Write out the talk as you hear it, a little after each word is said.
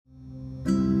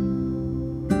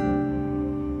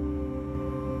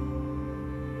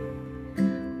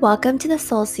Welcome to the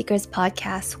Soul Seekers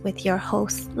podcast with your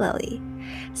host, Lily.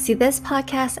 See this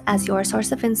podcast as your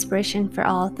source of inspiration for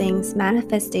all things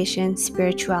manifestation,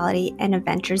 spirituality, and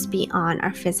adventures beyond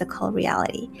our physical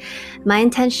reality. My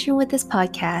intention with this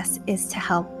podcast is to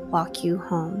help walk you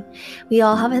home. We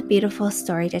all have a beautiful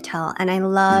story to tell, and I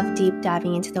love deep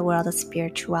diving into the world of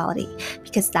spirituality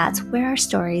because that's where our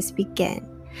stories begin.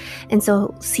 And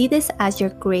so see this as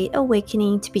your great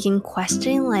awakening to begin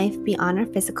questioning life beyond our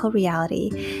physical reality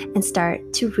and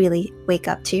start to really wake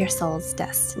up to your soul's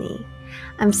destiny.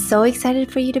 I'm so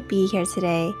excited for you to be here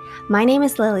today. My name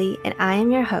is Lily and I am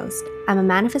your host. I'm a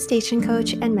manifestation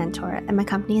coach and mentor, and my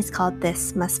company is called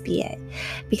This Must Be It,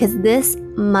 because this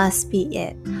must be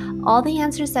it. All the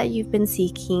answers that you've been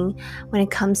seeking when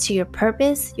it comes to your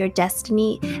purpose, your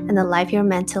destiny, and the life you're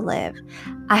meant to live.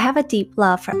 I have a deep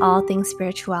love for all things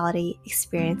spirituality,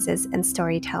 experiences, and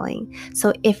storytelling.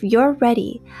 So if you're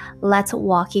ready, let's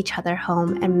walk each other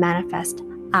home and manifest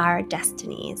our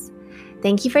destinies.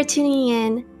 Thank you for tuning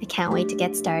in. I can't wait to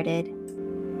get started.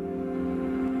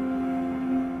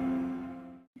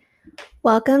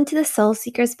 Welcome to the Soul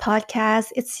Seekers podcast.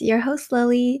 It's your host,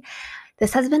 Lily.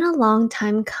 This has been a long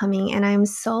time coming, and I'm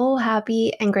so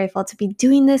happy and grateful to be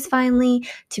doing this finally,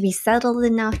 to be settled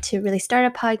enough to really start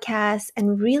a podcast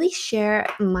and really share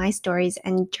my stories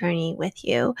and journey with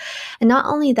you. And not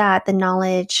only that, the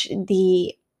knowledge,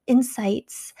 the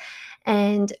insights,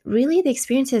 and really the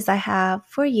experiences I have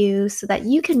for you so that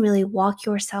you can really walk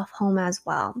yourself home as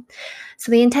well.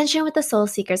 So the intention with the Soul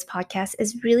Seekers podcast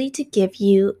is really to give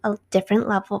you a different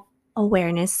level of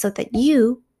awareness so that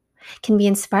you can be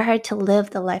inspired to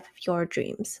live the life of your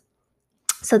dreams.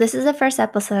 So this is the first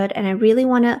episode, and I really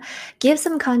want to give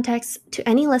some context to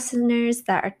any listeners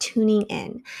that are tuning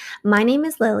in. My name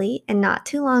is Lily, and not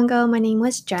too long ago, my name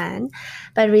was Jen,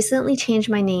 but I recently changed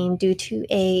my name due to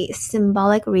a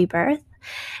symbolic rebirth.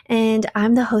 And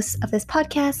I'm the host of this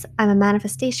podcast. I'm a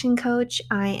manifestation coach.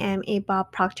 I am a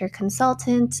Bob Proctor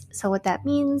consultant. So what that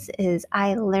means is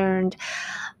I learned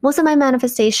most of my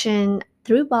manifestation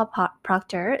through Bob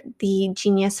Proctor, the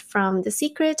genius from The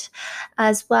Secret,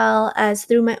 as well as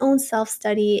through my own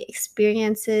self-study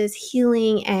experiences,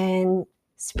 healing, and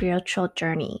spiritual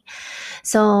journey.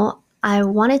 So I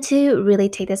wanted to really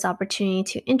take this opportunity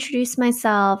to introduce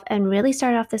myself and really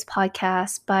start off this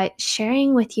podcast by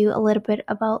sharing with you a little bit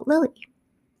about Lily.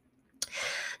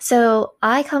 So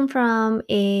I come from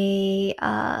a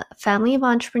family of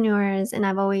entrepreneurs, and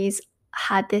I've always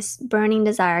had this burning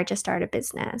desire to start a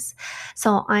business.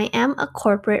 So I am a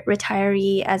corporate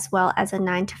retiree as well as a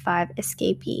 9-to-5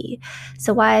 escapee.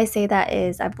 So why I say that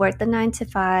is I've worked the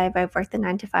 9-to-5, I've worked the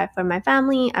 9-to-5 for my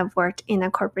family, I've worked in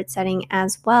a corporate setting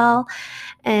as well.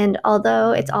 And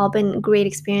although it's all been great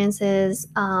experiences,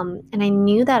 and I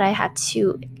knew that I had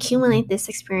to accumulate this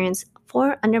experience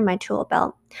for under my tool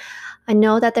belt, I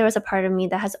know that there was a part of me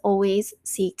that has always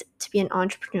sought to be an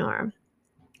entrepreneur,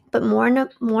 but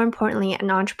more importantly,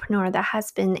 an entrepreneur that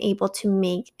has been able to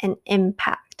make an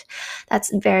impact.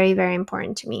 That's very, very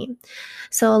important to me.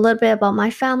 So a little bit about my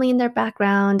family and their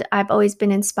background. I've always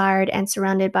been inspired and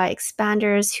surrounded by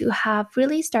expanders who have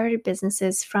really started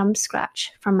businesses from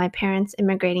scratch, from my parents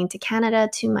immigrating to Canada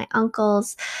to my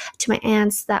uncles, to my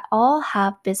aunts that all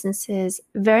have businesses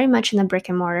very much in the brick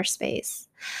and mortar space.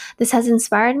 This has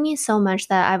inspired me so much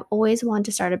that I've always wanted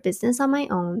to start a business on my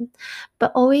own,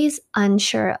 but always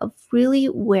unsure of really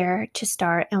where to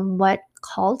start and what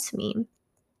called to me.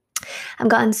 I've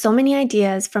gotten so many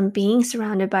ideas from being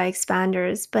surrounded by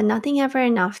expanders, but nothing ever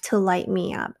enough to light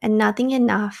me up and nothing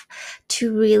enough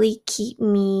to really keep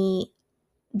me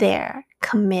there,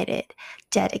 committed,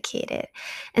 dedicated.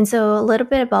 And so a little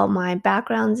bit about my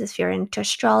backgrounds, if you're into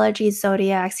astrology,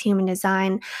 zodiacs, human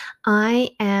design, I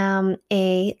am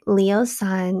a Leo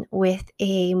sun with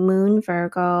a moon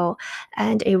Virgo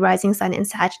and a rising sun in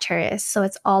Sagittarius. So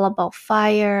it's all about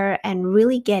fire and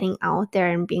really getting out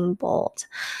there and being bold.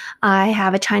 I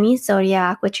have a Chinese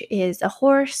zodiac, which is a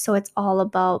horse. So it's all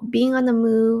about being on the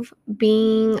move,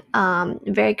 being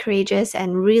very courageous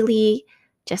and really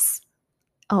just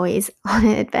always on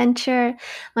an adventure.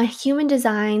 My human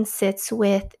design sits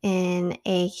within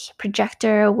a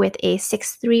projector with a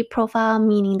 6-3 profile,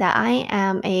 meaning that I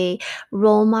am a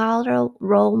role model,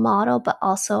 but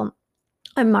also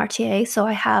a martyr. So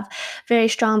I have very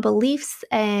strong beliefs,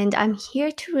 and I'm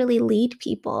here to really lead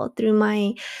people through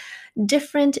my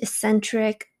different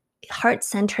eccentric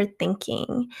heart-centered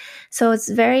thinking. So it's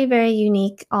very, very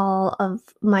unique, all of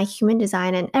my human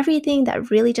design and everything that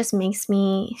really just makes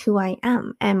me who I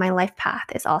am. And my life path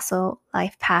is also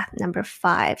life path number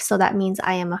 5. So that means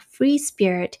I am a free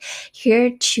spirit here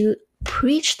to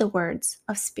preach the words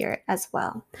of spirit as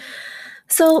well.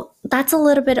 So that's a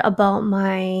little bit about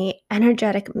my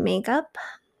energetic makeup,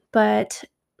 but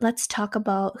let's talk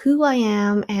about who I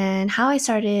am and how I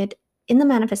started in the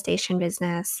manifestation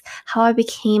business, how I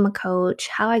became a coach,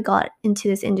 how I got into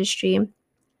this industry,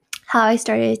 how I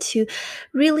started to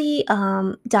really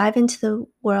dive into the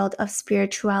world of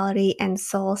spirituality and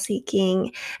soul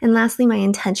seeking, and lastly, my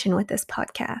intention with this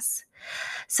podcast.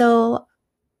 So,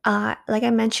 like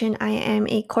I mentioned, I am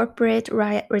a corporate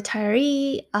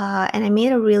retiree, and I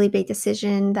made a really big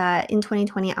decision that in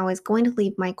 2020 I was going to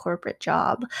leave my corporate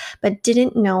job, but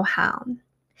didn't know how.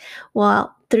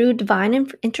 Well, through divine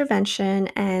intervention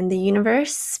and the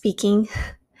universe speaking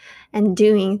and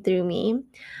doing through me,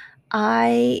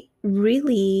 I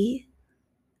really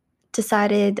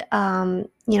decided,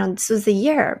 this was the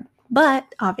year.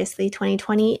 But obviously,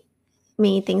 2020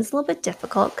 made things a little bit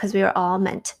difficult because we were all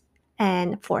meant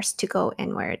and forced to go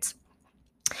inwards.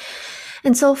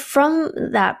 And so from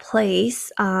that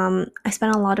place, I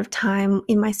spent a lot of time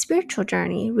in my spiritual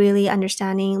journey, really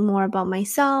understanding more about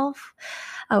myself.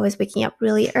 I was waking up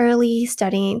really early,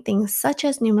 studying things such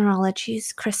as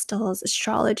numerologies, crystals,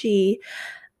 astrology.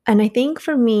 And I think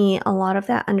for me, a lot of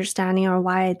that understanding or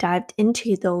why I dived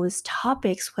into those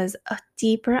topics was a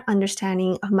deeper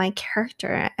understanding of my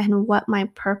character and what my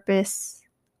purpose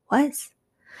was.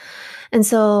 And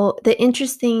so the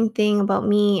interesting thing about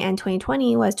me and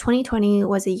 2020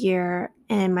 was a year,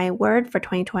 and my word for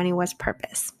 2020 was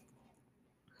purpose.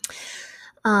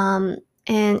 Um,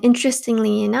 and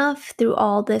interestingly enough, through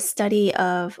all this study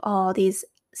of all these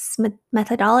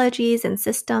methodologies and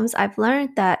systems, I've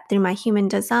learned that through my human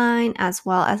design as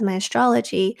well as my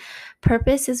astrology,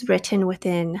 purpose is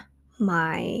written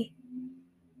my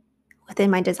within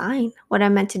my design, what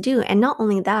I'm meant to do. And not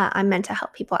only that, I'm meant to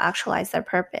help people actualize their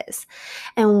purpose.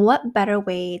 And what better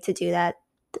way to do that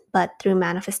but through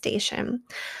manifestation?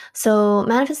 So,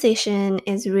 manifestation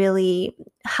is really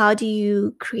how do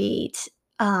you create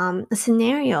a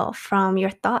scenario from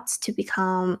your thoughts to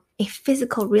become a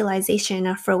physical realization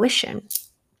or fruition.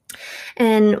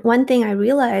 And one thing I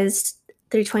realized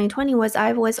through 2020 was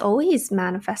I was always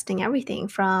manifesting everything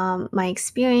from my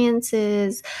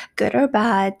experiences, good or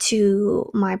bad, to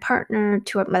my partner,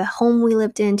 to the home we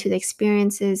lived in, to the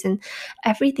experiences and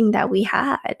everything that we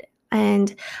had.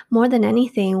 And more than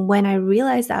anything, when I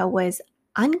realized I was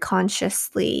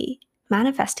unconsciously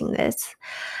manifesting this,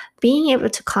 being able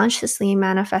to consciously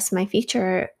manifest my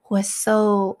future was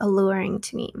so alluring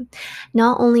to me.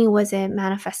 Not only was it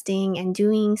manifesting and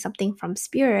doing something from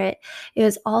spirit, it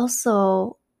was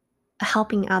also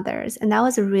helping others. And that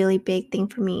was a really big thing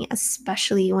for me,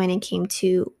 especially when it came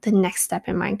to the next step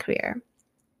in my career.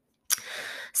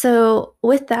 So,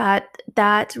 with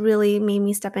that really made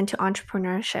me step into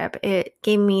entrepreneurship. It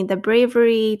gave me the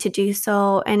bravery to do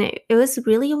so. And it was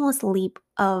really almost a leap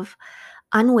of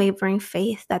unwavering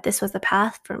faith that this was the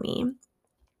path for me.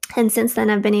 And since then,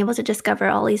 I've been able to discover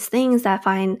all these things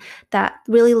that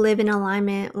really live in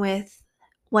alignment with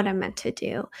what I'm meant to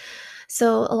do.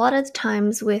 So, a lot of the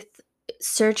times with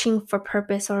searching for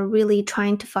purpose or really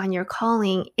trying to find your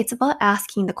calling, it's about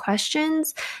asking the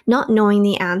questions, not knowing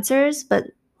the answers, but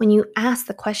when you ask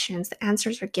the questions, the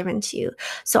answers are given to you.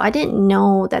 So, I didn't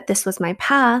know that this was my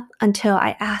path until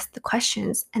I asked the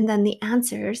questions, and then the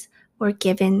answers were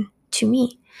given to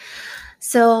me.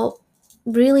 So,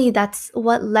 really, that's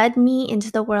what led me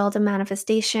into the world of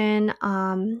manifestation.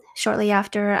 Shortly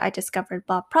after, I discovered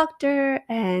Bob Proctor,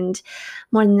 and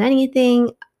more than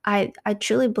anything, I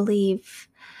truly believe,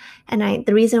 and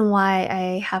the reason why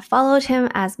I have followed him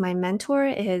as my mentor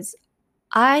is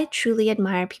I truly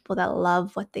admire people that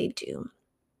love what they do.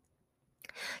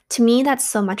 To me, that's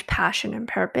so much passion and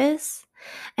purpose.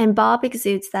 And Bob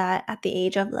exudes that at the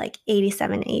age of like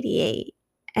 87, 88.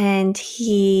 And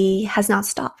he has not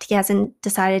stopped. He hasn't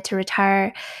decided to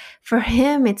retire. For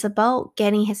him, it's about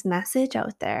getting his message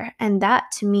out there. And that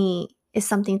to me is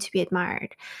something to be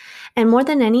admired. And more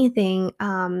than anything,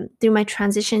 through my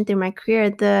transition through my career,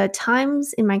 the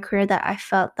times in my career that I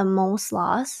felt the most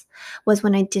lost was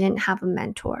when I didn't have a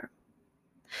mentor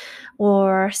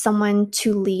or someone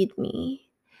to lead me,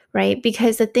 right?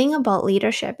 Because the thing about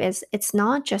leadership is it's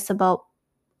not just about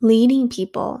leading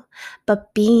people,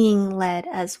 but being led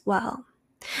as well.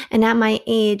 And at my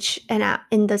age and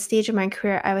in the stage of my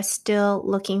career, I was still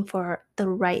looking for the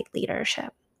right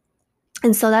leadership.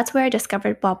 And so that's where I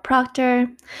discovered Bob Proctor.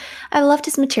 I loved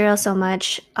his material so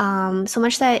much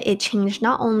that it changed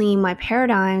not only my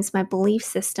paradigms, my belief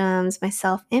systems, my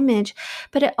self image,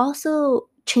 but it also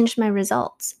changed my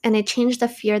results. And it changed the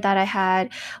fear that I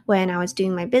had when I was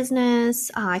doing my business.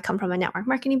 I come from a network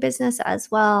marketing business as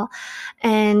well.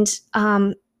 And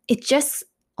it just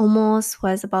almost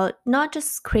was about not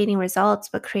just creating results,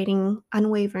 but creating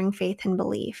unwavering faith and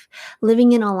belief,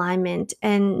 living in alignment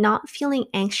and not feeling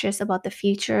anxious about the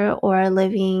future or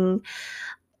living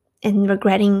and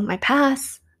regretting my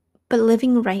past, but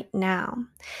living right now.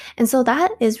 And so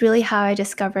that is really how I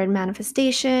discovered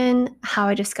manifestation, how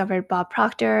I discovered Bob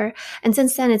Proctor. And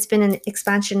since then, it's been an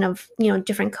expansion of,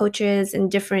 different coaches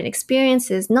and different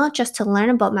experiences, not just to learn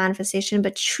about manifestation,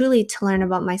 but truly to learn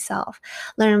about myself,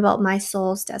 learn about my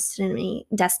soul's destiny,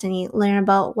 learn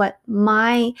about what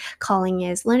my calling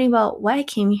is, learning about what I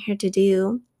came here to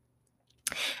do.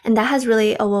 And that has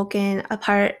really awoken a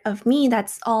part of me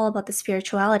that's all about the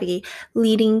spirituality,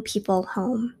 leading people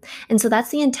home. And so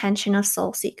that's the intention of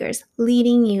Soul Seekers,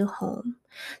 leading you home.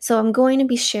 So I'm going to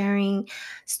be sharing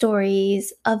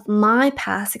stories of my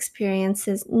past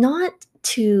experiences, not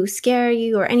to scare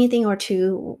you or anything or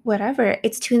to whatever.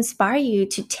 It's to inspire you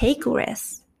to take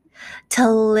risks,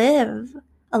 to live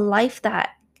a life that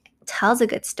tells a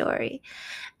good story.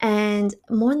 And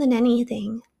more than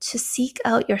anything, to seek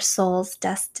out your soul's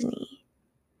destiny.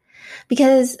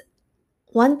 Because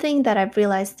one thing that I've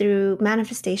realized through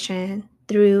manifestation,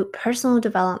 through personal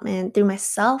development, through my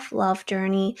self-love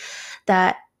journey,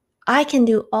 that I can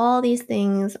do all these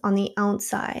things on the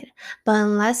outside, but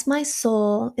unless my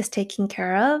soul is taken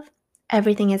care of,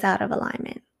 everything is out of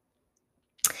alignment.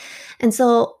 And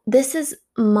so this is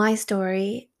my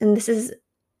story, and this is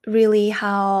really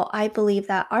how I believe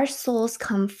that our souls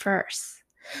come first.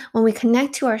 When we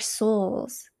connect to our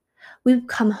souls, we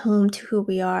come home to who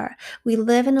we are. We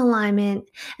live in alignment,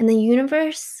 and the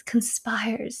universe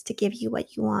conspires to give you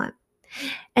what you want.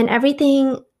 And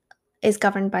everything is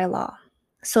governed by law.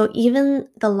 So even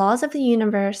the laws of the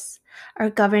universe are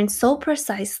governed so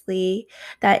precisely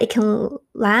that it can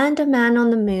land a man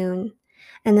on the moon,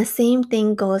 and the same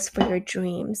thing goes for your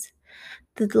dreams.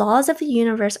 The laws of the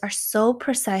universe are so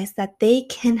precise that they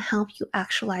can help you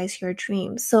actualize your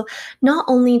dreams. So not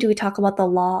only do we talk about the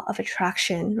law of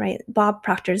attraction, right? Bob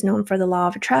Proctor is known for the law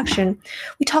of attraction.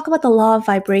 We talk about the law of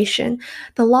vibration,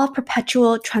 the law of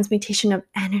perpetual transmutation of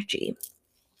energy.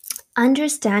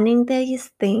 Understanding these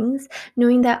things,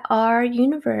 knowing that our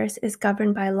universe is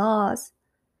governed by laws,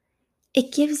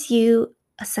 it gives you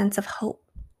a sense of hope,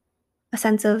 a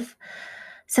sense of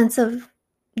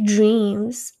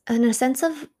dreams, and a sense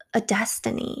of a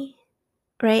destiny,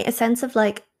 right? A sense of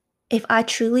like, if I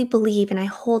truly believe and I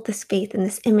hold this faith in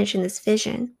this image and this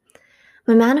vision,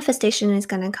 my manifestation is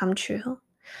going to come true.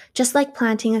 Just like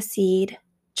planting a seed,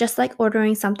 just like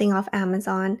ordering something off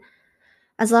Amazon,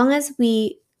 as long as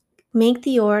we make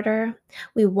the order,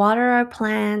 we water our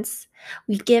plants,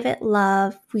 we give it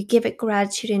love, we give it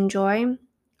gratitude and joy,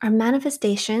 our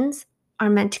manifestations are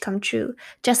meant to come true,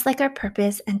 just like our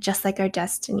purpose and just like our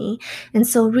destiny. And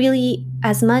so really,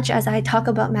 as much as I talk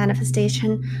about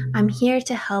manifestation, I'm here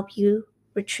to help you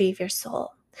retrieve your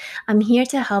soul. I'm here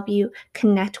to help you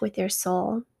connect with your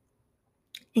soul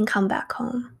and come back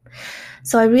home.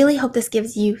 So I really hope this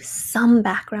gives you some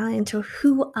background into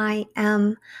who I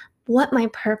am, what my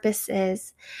purpose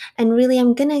is, and really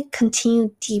I'm going to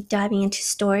continue deep diving into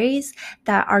stories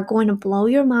that are going to blow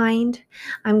your mind.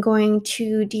 I'm going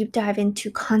to deep dive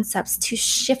into concepts to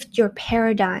shift your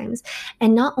paradigms,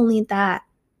 and not only that,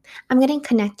 I'm going to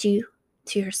connect you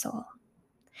to your soul.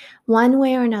 One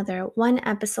way or another, one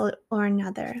episode or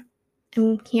another,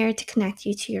 I'm here to connect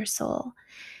you to your soul.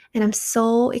 And I'm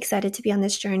so excited to be on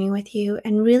this journey with you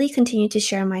and really continue to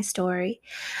share my story.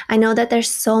 I know that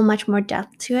there's so much more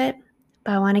depth to it,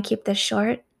 but I want to keep this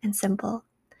short and simple.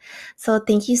 So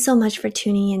thank you so much for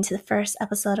tuning in to the first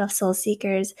episode of Soul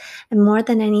Seekers. And more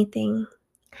than anything,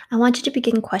 I want you to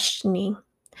begin questioning.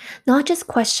 Not just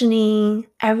questioning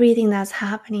everything that's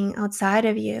happening outside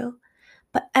of you,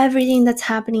 but everything that's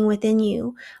happening within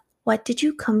you. What did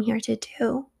you come here to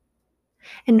do?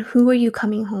 And who are you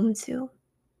coming home to?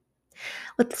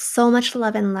 With so much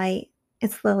love and light,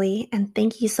 it's Lily, and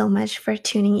thank you so much for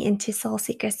tuning into Soul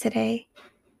Seekers today.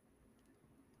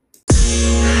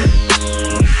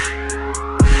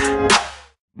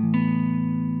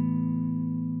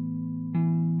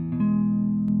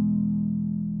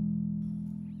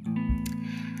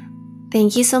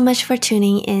 Thank you so much for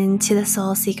tuning in to the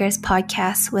Soul Seekers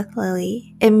podcast with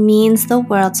Lily. It means the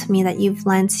world to me that you've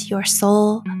lent your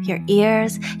soul, your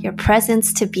ears, your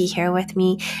presence to be here with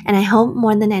me. And I hope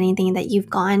more than anything that you've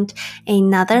gotten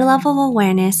another level of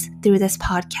awareness through this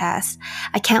podcast.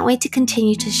 I can't wait to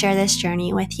continue to share this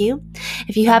journey with you.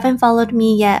 If you haven't followed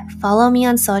me yet, follow me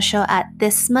on social at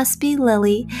This Must Be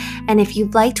Lily. And if you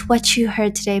liked what you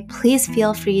heard today, please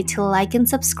feel free to like and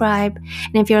subscribe.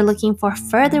 And if you're looking for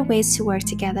further ways to work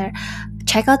together,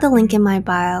 check out the link in my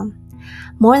bio.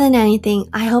 More than anything,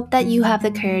 I hope that you have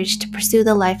the courage to pursue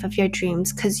the life of your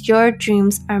dreams because your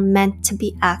dreams are meant to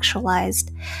be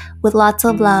actualized. With lots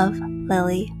of love,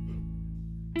 Lily.